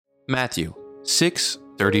Matthew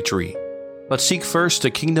 6:33. But seek first the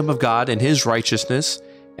kingdom of God and his righteousness,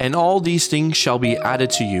 and all these things shall be added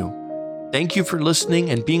to you. Thank you for listening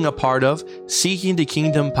and being a part of Seeking the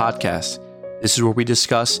Kingdom podcast. This is where we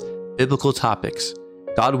discuss biblical topics.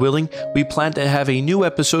 God willing, we plan to have a new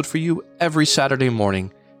episode for you every Saturday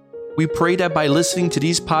morning. We pray that by listening to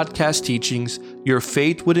these podcast teachings, your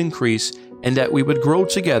faith would increase and that we would grow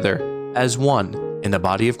together as one in the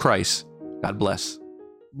body of Christ. God bless.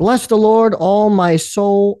 Bless the Lord, all my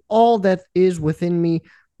soul, all that is within me.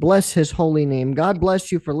 Bless his holy name. God bless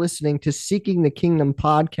you for listening to Seeking the Kingdom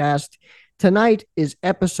podcast. Tonight is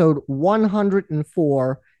episode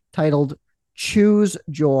 104, titled Choose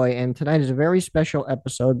Joy. And tonight is a very special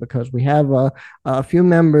episode because we have a few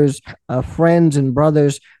members, friends and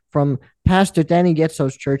brothers from Pastor Danny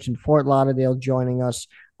Getzo's church in Fort Lauderdale joining us.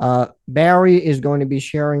 Barry is going to be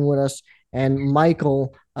sharing with us, and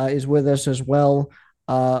Michael is with us as well.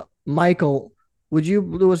 Michael, would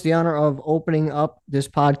you do us the honor of opening up this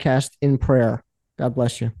podcast in prayer? God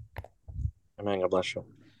bless you. Amen. God bless you.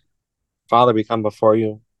 Father, we come before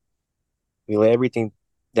you. We lay everything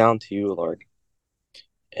down to you, Lord.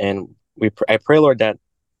 And I pray, Lord, that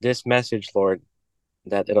this message, Lord,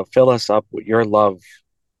 that it'll fill us up with your love,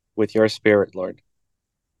 with your spirit, Lord,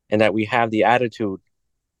 and that we have the attitude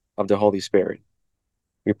of the Holy Spirit.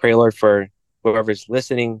 We pray, Lord, for whoever's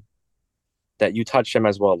listening, that you touch them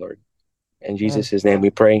as well, Lord. In Jesus' name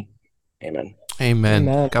we pray. Amen.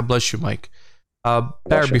 Amen. God bless you, Mike.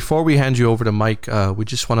 Barry, before we hand you over to Mike, we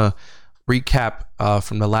just want to recap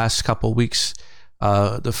from the last couple of weeks.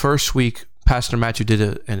 The first week, Pastor Matthew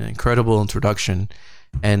did an incredible introduction,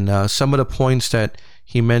 and some of the points that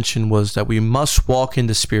he mentioned was that we must walk in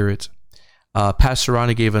the Spirit. Pastor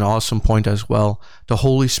Ronnie gave an awesome point as well. The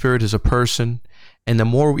Holy Spirit is a person, and the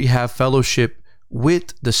more we have fellowship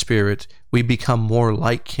with the Spirit, we become more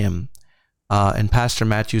like him. And Pastor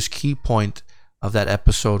Matthew's key point of that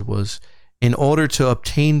episode was, in order to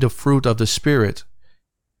obtain the fruit of the Spirit,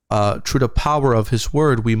 through the power of his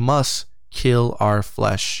word, we must kill our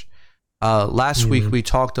flesh. Last week, we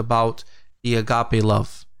talked about the agape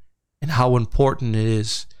love and how important it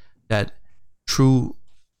is that through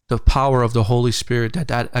the power of the Holy Spirit,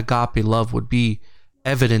 that agape love would be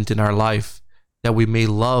evident in our life, that we may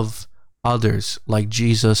love others like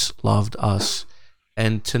Jesus loved us.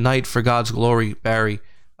 And tonight, for God's glory, Barry,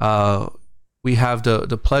 we have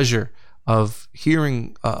the pleasure of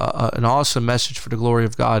hearing an awesome message for the glory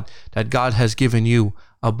of God that God has given you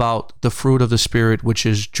about the fruit of the Spirit, which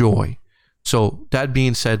is joy. So that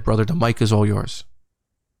being said, brother, the mic is all yours.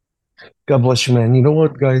 God bless you, man. You know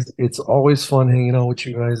what, guys? It's always fun hanging out with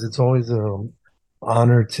you guys. It's always an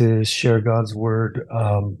honor to share God's word.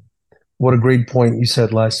 What a great point you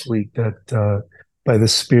said last week, that by the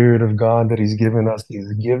Spirit of God that he's given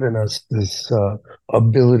us this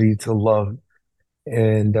ability to love.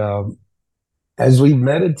 And as we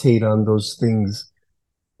meditate on those things,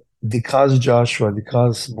 because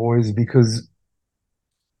boys, because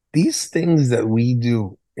these things that we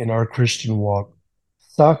do in our Christian walk,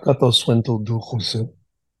 saka to swento duchose,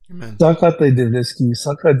 saka te deviski,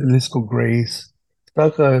 saka lisko grace,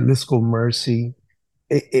 saka lisko mercy,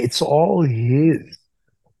 it's all his.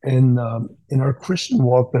 And in our Christian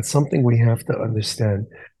walk, that's something we have to understand.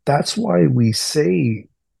 That's why we say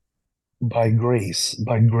by grace,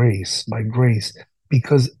 by grace, by grace,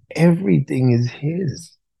 because everything is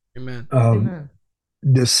his. Amen. Amen.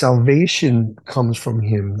 The salvation comes from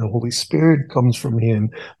him. The Holy Spirit comes from him.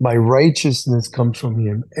 My righteousness comes from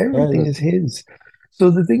him. Everything is his. So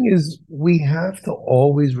the thing is, we have to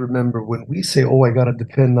always remember when we say, oh, I got to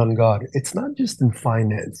depend on God. It's not just in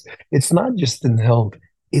finance. It's not just in health.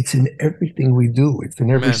 It's in everything we do. It's in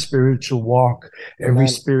every spiritual walk, every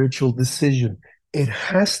spiritual decision. It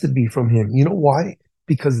has to be from him. You know why?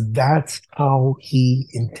 Because that's how he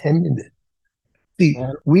intended it. See,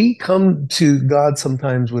 we come to God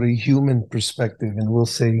sometimes with a human perspective, and we'll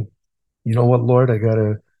say, you know what, Lord, I got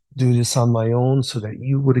to do this on my own so that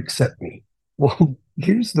you would accept me. Well,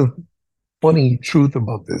 here's the funny truth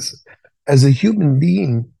about this. As a human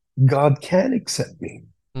being, God can accept me.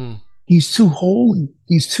 He's too holy.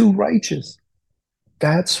 He's too righteous.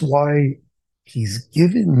 That's why he's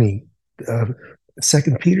given me. 2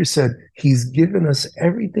 Peter said he's given us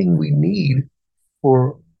everything we need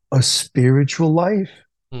for a spiritual life,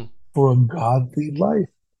 for a godly life.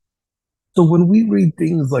 So when we read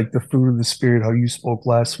things like the fruit of the Spirit, how you spoke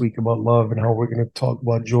last week about love and how we're going to talk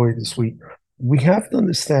about joy this week, we have to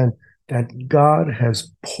understand that God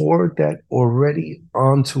has poured that already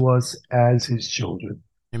onto us as his children.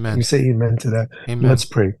 Amen. You say amen to that. Amen. Let's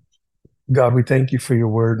pray. God, we thank you for your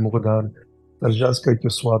word, Mogadon.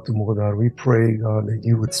 We pray, God, that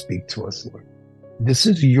you would speak to us, Lord. This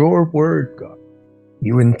is your word, God.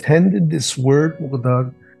 You intended this word,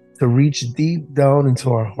 God, to reach deep down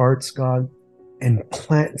into our hearts, God, and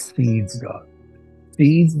plant seeds, God.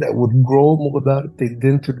 Seeds that would grow, God,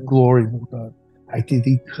 dentro de glory, God. Ai te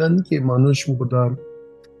dikan ke manush, God,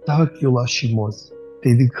 takyulashimos. Te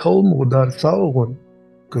dikol, God, saon,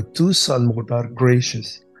 que tu son, God,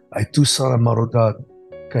 gracious. I tu son, God,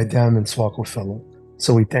 Gaidam and Swako fellow.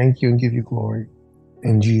 So we thank you and give you glory.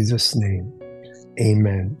 In Jesus' name,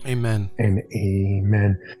 amen. Amen. And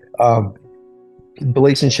amen.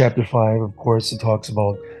 Galatians chapter 5, of course, it talks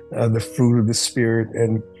about the fruit of the Spirit.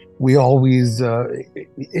 And we always,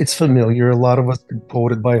 it's familiar. A lot of us can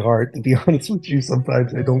quote it by heart. To be honest with you,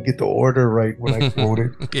 sometimes I don't get the order right when I quote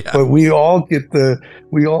it. Yeah. But we all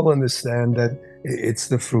understand that it's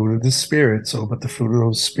the fruit of the Spirit. So, but the fruit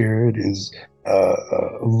of the Spirit is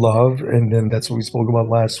love. And then that's what we spoke about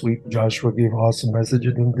last week. Joshua gave an awesome message.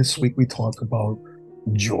 And then this week we talk about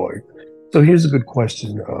joy. So here's a good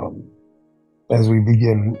question. As we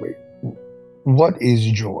begin, what is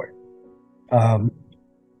joy?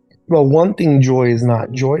 Well, one thing joy is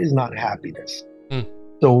not happiness.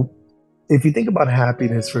 So if you think about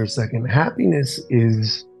happiness for a second, happiness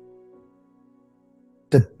is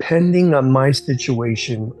depending on my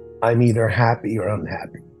situation, I'm either happy or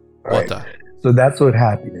unhappy. All right. So that's what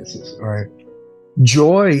happiness is. All right.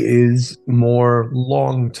 Joy is more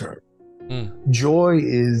long-term. Joy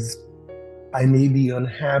is, I may be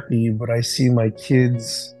unhappy, but I see my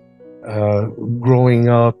kids growing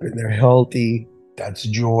up and they're healthy. That's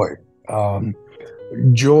joy.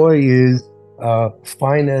 Joy is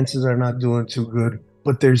finances are not doing too good,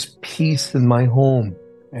 but there's peace in my home,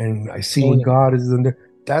 and I see what God is in there.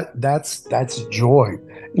 That's joy.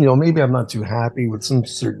 You know, maybe I'm not too happy with some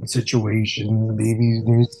certain situations. Maybe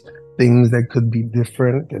there's things that could be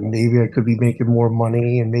different, and maybe I could be making more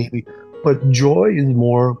money, and maybe. But joy is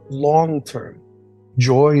more long term.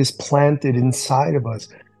 Joy is planted inside of us,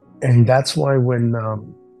 and that's why when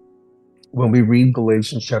we read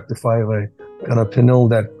Galatians chapter 5, I kind of know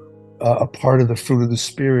that a part of the fruit of the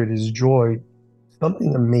Spirit is joy.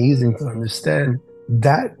 Something amazing to understand.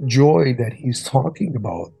 That joy that he's talking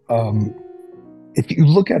about, if you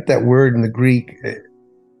look at that word in the Greek,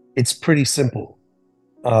 it's pretty simple.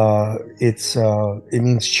 It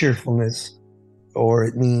means cheerfulness, or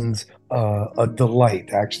it means a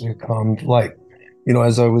delight, actually a calm delight. You know,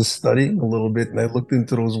 as I was studying a little bit and I looked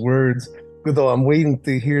into those words, although I'm waiting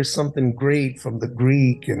to hear something great from the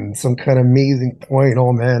Greek and some kind of amazing point.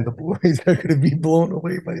 Oh man, the boys are going to be blown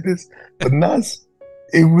away by this. But нас,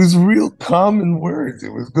 it was real common words. It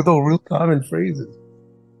was good old real common phrases.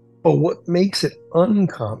 But what makes it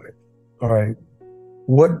uncommon, all right,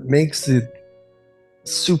 what makes it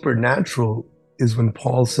supernatural is when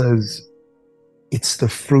Paul says it's the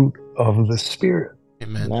fruit of the Spirit.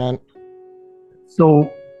 Amen.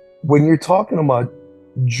 So when you're talking about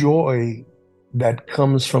joy that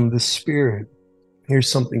comes from the Spirit,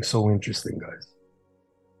 here's something so interesting, guys.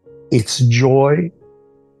 It's joy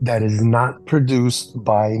that is not produced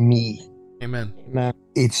by me. Amen.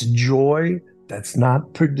 It's joy that's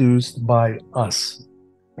not produced by us.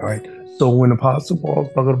 All right. So when Apostle Paul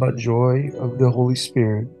is talking about joy of the Holy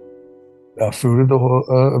Spirit, fruit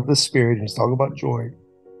of the Spirit, and he's talking about joy,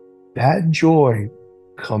 that joy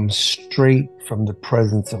comes straight from the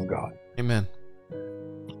presence of God. Amen.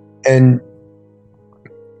 And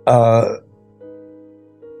I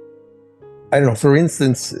don't know, for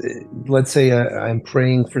instance, let's say I'm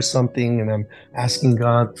praying for something and I'm asking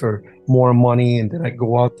God for more money, and then I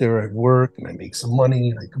go out there at work and I make some money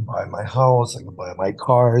and I can buy my house, I can buy my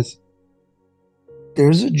cars.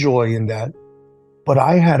 There's a joy in that, but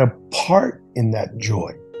I had a part in that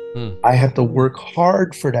joy. I had to work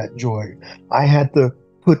hard for that joy. I had to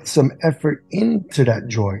put some effort into that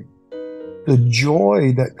joy. The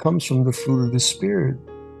joy that comes from the fruit of the Spirit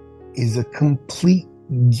is a complete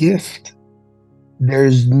gift.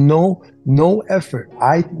 There's no effort.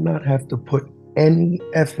 I did not have to put any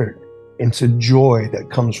effort into joy that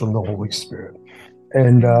comes from the Holy Spirit.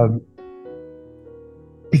 And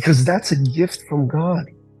because that's a gift from God.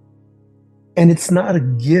 And it's not a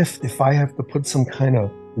gift if I have to put some kind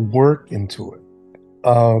of work into it.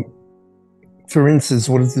 For instance,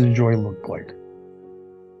 what does the joy look like?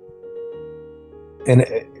 And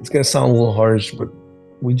it's going to sound a little harsh, but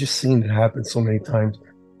we just seen it happen so many times.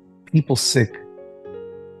 People sick,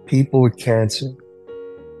 people with cancer,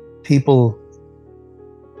 people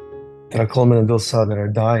that are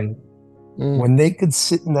dying. When they could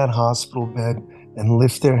sit in that hospital bed and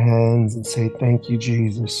lift their hands and say, "Thank you,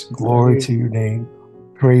 Jesus. Glory to your name."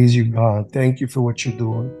 Praise you, God. Thank you for what you're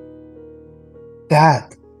doing.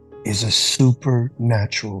 That is a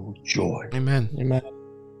supernatural joy. Amen. Amen.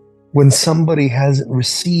 When somebody hasn't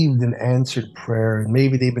received an answered prayer, and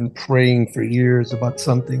maybe they've been praying for years about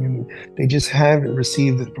something and they just haven't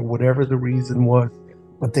received it for whatever the reason was,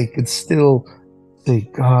 but they could still say,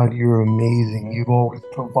 God, you're amazing. You've always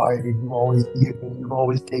provided, you've always given, you've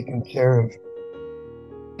always taken care of.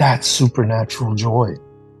 That's supernatural joy.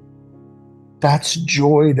 That's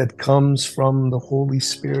joy that comes from the Holy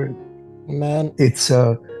Spirit. Amen. It's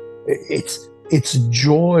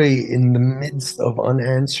joy in the midst of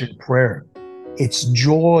unanswered prayer. It's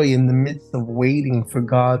joy in the midst of waiting for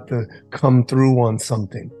God to come through on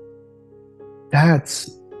something.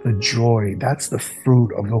 That's the joy. That's the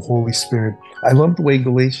fruit of the Holy Spirit. I love the way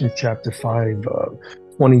Galatians chapter 5,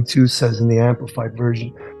 22 says in the Amplified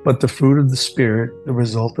Version, but the fruit of the Spirit, the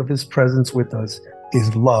result of his presence with us,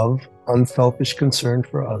 is love, unselfish concern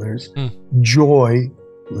for others, joy,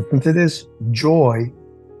 listen to this, joy,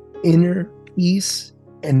 inner peace,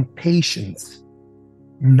 and patience.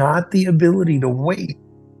 Not the ability to wait,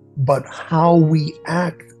 but how we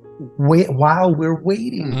act while we're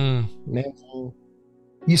waiting. Amen.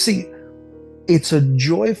 You see, it's a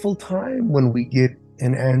joyful time when we get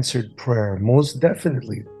an answered prayer, most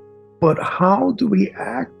definitely. But how do we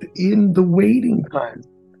act in the waiting time?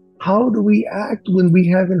 How do we act when we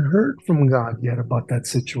haven't heard from God yet about that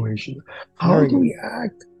situation? How do we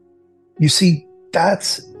act? You see,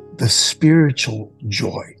 that's the spiritual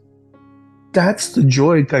joy. That's the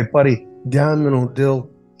joy kay pare diamano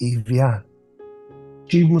dil ivya.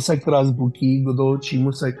 Chimusakras buki godo,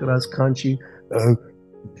 chimusakras kanchi.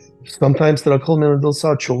 Sometimes but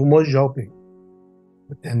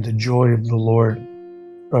then the joy of the Lord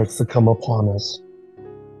starts to come upon us.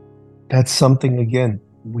 That's something, again,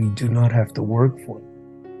 we do not have to work for.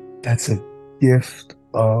 That's a gift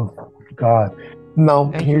of God.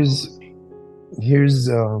 Now, here's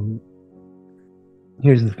the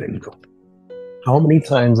thing. How many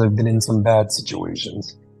times I've been in some bad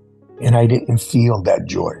situations and I didn't feel that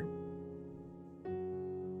joy?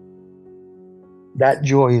 That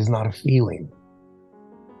joy is not a feeling.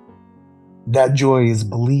 That joy is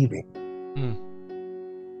believing.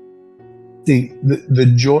 See,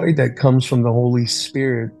 the joy that comes from the Holy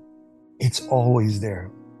Spirit, it's always there.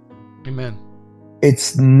 Amen.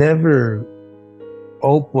 It's never,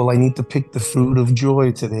 oh, well, I need to pick the fruit of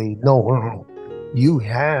joy today. No. You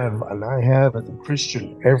have, and I have as a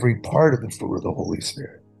Christian, every part of the fruit of the Holy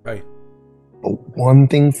Spirit. Right. But one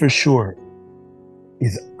thing for sure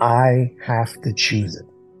is I have to choose it.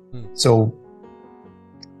 So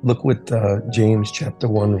look what James chapter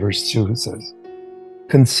 1 verse 2 says.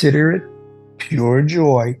 Consider it pure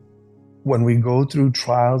joy when we go through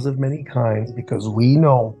trials of many kinds, because we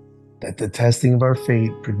know that the testing of our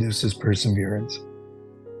faith produces perseverance.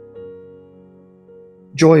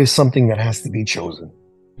 Joy is something that has to be chosen.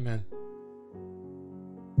 Amen.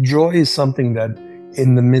 Joy is something that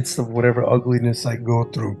in the midst of whatever ugliness I go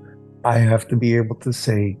through, I have to be able to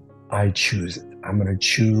say, I choose it. I'm going to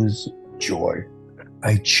choose joy.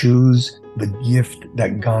 I choose the gift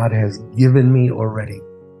that God has given me already.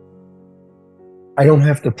 I don't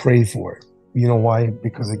have to pray for it. You know why?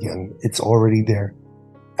 Because again, it's already there.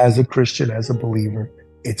 As a Christian, as a believer,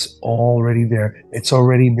 it's already there. It's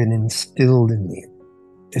already been instilled in me.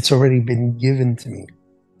 It's already been given to me.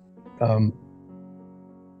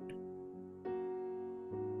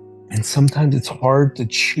 And sometimes it's hard to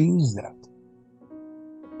choose that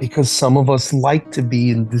because some of us like to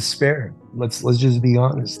be in despair. Let's just be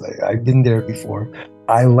honest. I've been there before.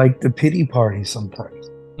 I like the pity party sometimes.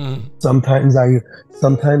 Sometimes I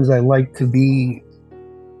like to be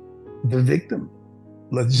the victim.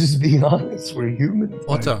 Let's just be honest. We're human.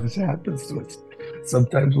 This happens to us.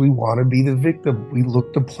 Sometimes we want to be the victim. We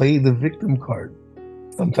look to play the victim card.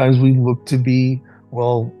 Sometimes we look to be,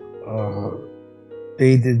 well,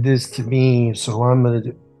 they did this to me, so I'm going to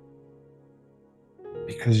do.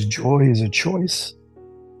 Because joy is a choice.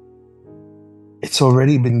 It's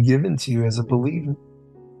already been given to you as a believer.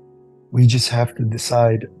 We just have to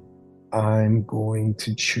decide, I'm going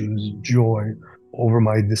to choose joy over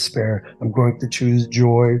my despair. I'm going to choose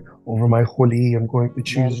joy over my holi. I'm going to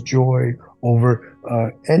choose joy over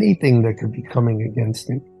anything that could be coming against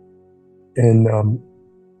me. And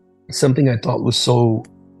something I thought was so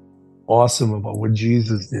awesome about what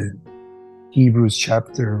Jesus did, Hebrews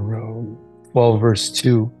chapter 12, verse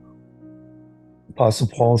 2, Apostle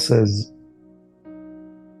Paul says,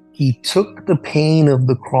 he took the pain of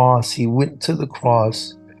the cross. He went to the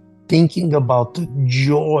cross thinking about the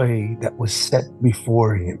joy that was set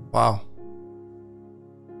before him. Wow.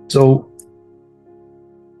 So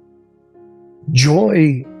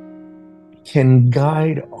Joy can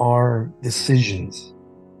guide our decisions.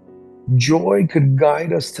 Joy could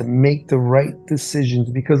guide us to make the right decisions,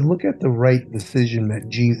 because look at the right decision that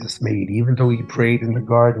Jesus made. Even though he prayed in the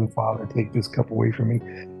garden, Father, take this cup away from me,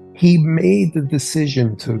 he made the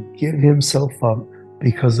decision to give himself up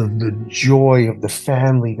because of the joy of the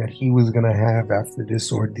family that he was going to have after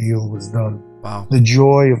this ordeal was done. Wow. The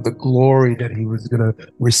joy of the glory that he was going to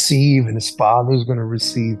receive and his father's going to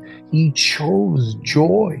receive. He chose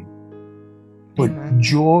joy. But Amen.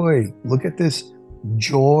 joy, look at this,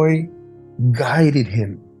 joy guided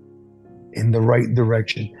him in the right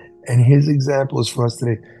direction. And his example is for us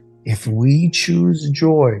today. If we choose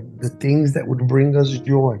joy, the things that would bring us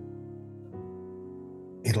joy,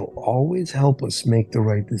 it'll always help us make the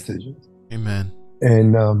right decisions. Amen.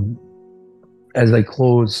 And as I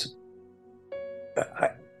close,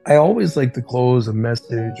 I always like to close a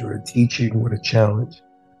message or a teaching with a challenge.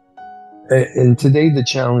 And today the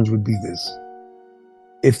challenge would be this.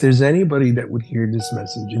 If there's anybody that would hear this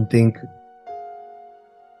message and think,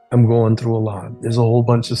 I'm going through a lot, there's a whole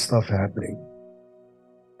bunch of stuff happening,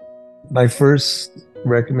 my first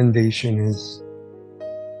recommendation is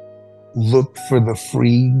look for the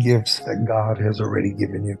free gifts that God has already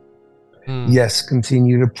given you. Yes,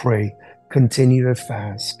 continue to pray, continue to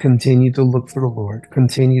fast, continue to look for the Lord,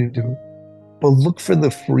 continue to do, but look for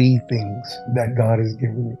the free things that God has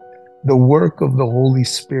given you. The work of the Holy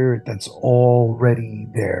Spirit that's already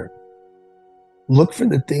there. Look for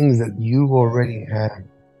the things that you already have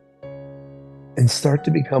and start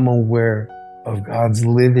to become aware of God's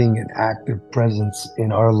living and active presence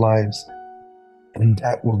in our lives. And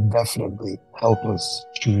that will definitely help us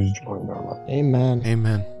choose joy in our life. Amen.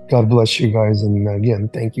 Amen. God bless you guys. And again,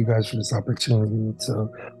 thank you guys for this opportunity. It's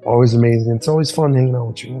always amazing. It's always fun hanging out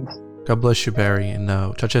with you. God bless you, Barry. And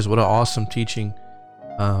Churches, what an awesome teaching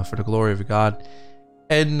for the glory of God.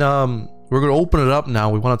 And we're going to open it up now.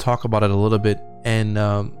 We want to talk about it a little bit. And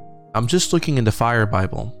I'm just looking in the Fire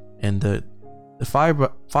Bible. And the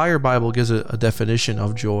Fire Bible gives a definition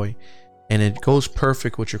of joy. And it goes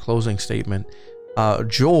perfect with your closing statement.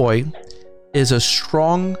 Joy is a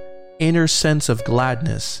strong inner sense of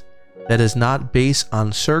gladness that is not based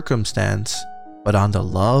on circumstance, but on the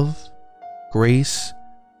love, grace,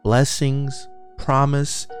 blessings,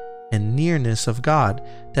 promise, and nearness of God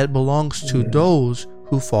that belongs to those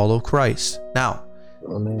who follow Christ. Now,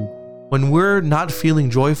 Amen. When we're not feeling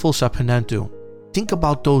joyful sa Penantu, think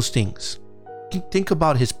about those things. Think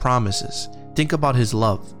about his promises. Think about his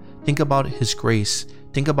love. Think about his grace.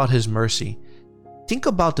 Think about his mercy. Think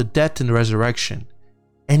about the death and resurrection.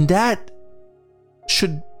 And that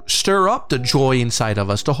should stir up the joy inside of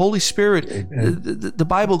us. The Holy Spirit, the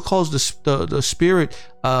Bible calls the Spirit,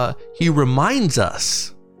 he reminds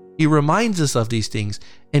us. He reminds us of these things.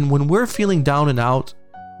 And when we're feeling down and out,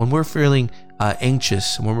 when we're feeling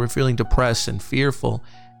anxious, when we're feeling depressed and fearful,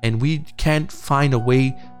 and we can't find a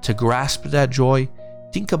way to grasp that joy,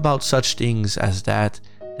 think about such things as that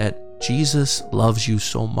Jesus loves you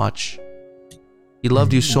so much. He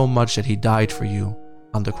loved you so much that he died for you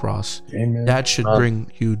on the cross. Amen. That should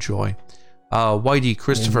bring you joy. Whitey,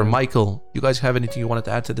 Christopher, Amen. Michael, you guys have anything you wanted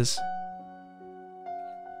to add to this?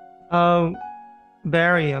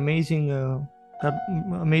 Barry, amazing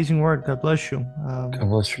word. God bless you. God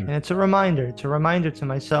bless you. And it's a reminder. It's a reminder to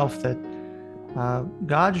myself that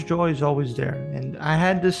God's joy is always there. And I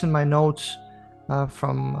had this in my notes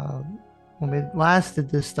from when we last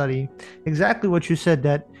did this study. Exactly what you said,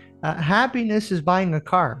 that happiness is buying a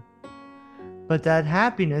car. But that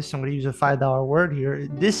happiness, I'm going to use a $5 word here,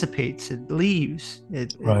 it dissipates, it leaves,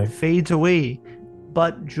 it fades away.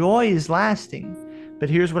 But joy is lasting. But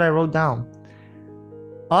here's what I wrote down.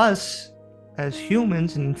 Us, as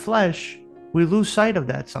humans and in flesh, we lose sight of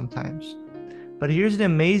that sometimes. But here's the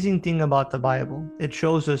amazing thing about the Bible. It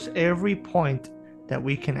shows us every point that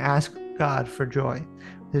we can ask God for joy.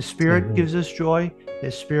 His Spirit gives us joy.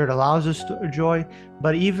 His Spirit allows us joy.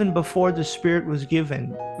 But even before the Spirit was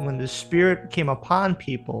given, when the Spirit came upon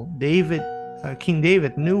people, King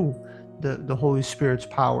David knew the Holy Spirit's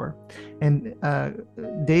power. And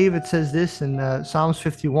David says this in Psalms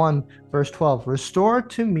 51, verse 12, "Restore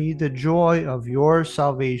to me the joy of your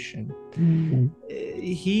salvation."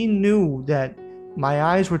 He knew that my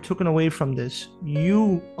eyes were taken away from this.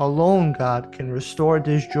 You alone, God, can restore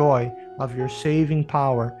this joy of your saving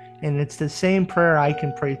power. And it's the same prayer I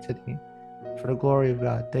can pray today for the glory of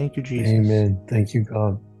God. Thank you, Jesus. Amen. Thank you,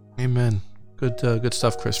 God. Amen. Good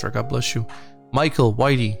stuff, Christopher. God bless you. Michael,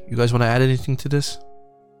 Whitey, you guys want to add anything to this?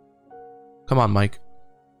 Come on, Mike.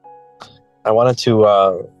 I wanted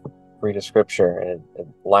to read a scripture, and it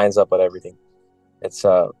lines up with everything. It's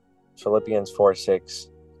Philippians 4:6.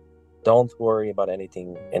 Don't worry about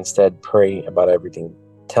anything. Instead, pray about everything.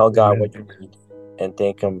 Tell God what you need and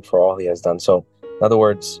thank Him for all He has done. So, in other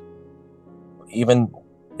words, even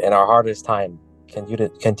in our hardest time, continue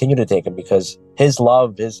to thank Him, because His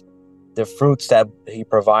love, the fruits that He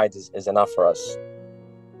provides is enough for us.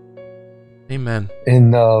 Amen.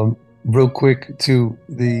 And real quick, too,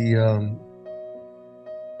 the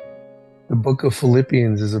book of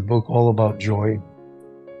Philippians is a book all about joy.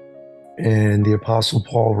 And the Apostle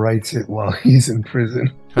Paul writes it while he's in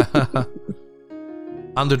prison.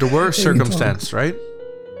 Under the worst circumstance, right?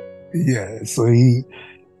 Yeah, so he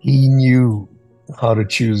knew how to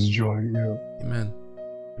choose joy. Amen.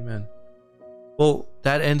 Amen. Well,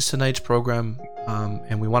 that ends tonight's program,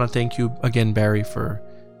 and we want to thank you again, Barry, for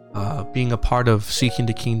being a part of Seeking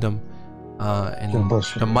the Kingdom. And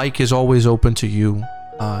the mic is always open to you.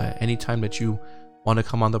 Anytime that you want to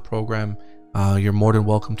come on the program, you're more than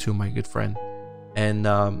welcome to, my good friend. And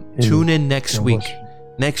tune in next week.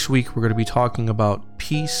 Next week, we're going to be talking about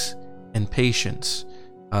peace and patience.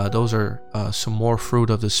 Those are some more fruit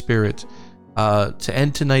of the Spirit. To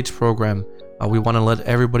end tonight's program, we want to let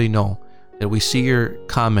everybody know that we see your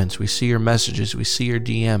comments, we see your messages, we see your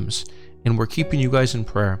DMs, and we're keeping you guys in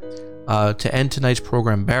prayer. To end tonight's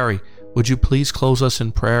program, Barry, would you please close us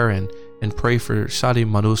in prayer and pray for Sadi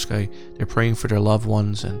Manuskay? They're praying for their loved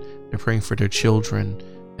ones, and they're praying for their children.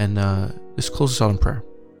 And just close us out in prayer.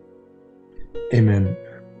 Amen.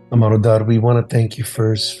 Amado God, we want to thank you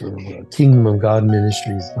first for Kingdom of God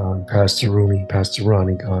Ministries, God, Pastor Rumi, Pastor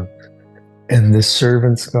Ronnie, God, and the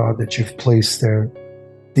servants, God, that you've placed there.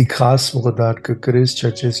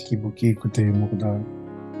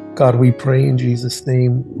 God, we pray in Jesus'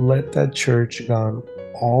 name, let that church, God,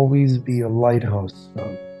 always be a lighthouse,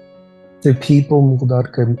 God. The people,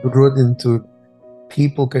 God, can root into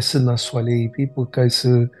people, people, kay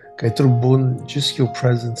tribun, just your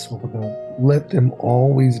presence, God. Let them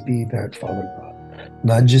always be that, Father God.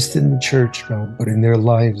 Not just in the church, God, but in their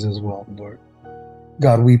lives as well, Lord.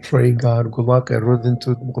 God, we pray, God,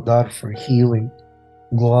 for healing.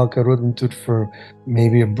 For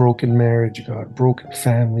maybe a broken marriage, God, broken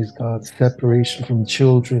families, God, separation from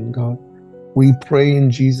children, God. We pray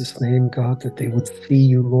in Jesus' name, God, that they would see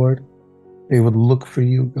you, Lord. They would look for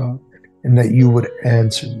you, God, and that you would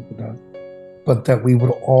answer you, God. But that we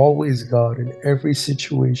would always, God, in every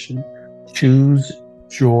situation, choose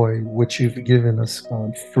joy, which you've given us,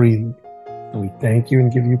 God, freely. And we thank you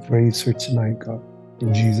and give you praise for tonight, God.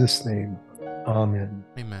 In Jesus' name, amen.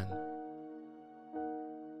 Amen.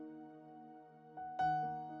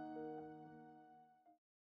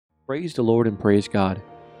 Praise the Lord and praise God.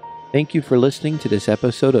 Thank you for listening to this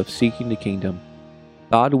episode of Seeking the Kingdom.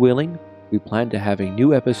 God willing, we plan to have a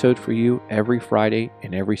new episode for you every Friday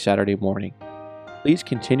and every Saturday morning. Please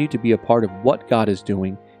continue to be a part of what God is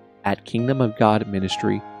doing at Kingdom of God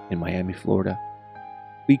Ministry in Miami, Florida.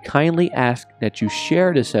 We kindly ask that you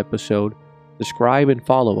share this episode, subscribe, and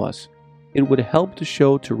follow us. It would help the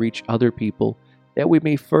show to reach other people, that we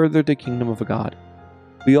may further the kingdom of God.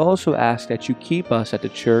 We also ask that you keep us at the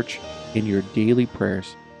church in your daily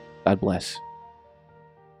prayers. God bless.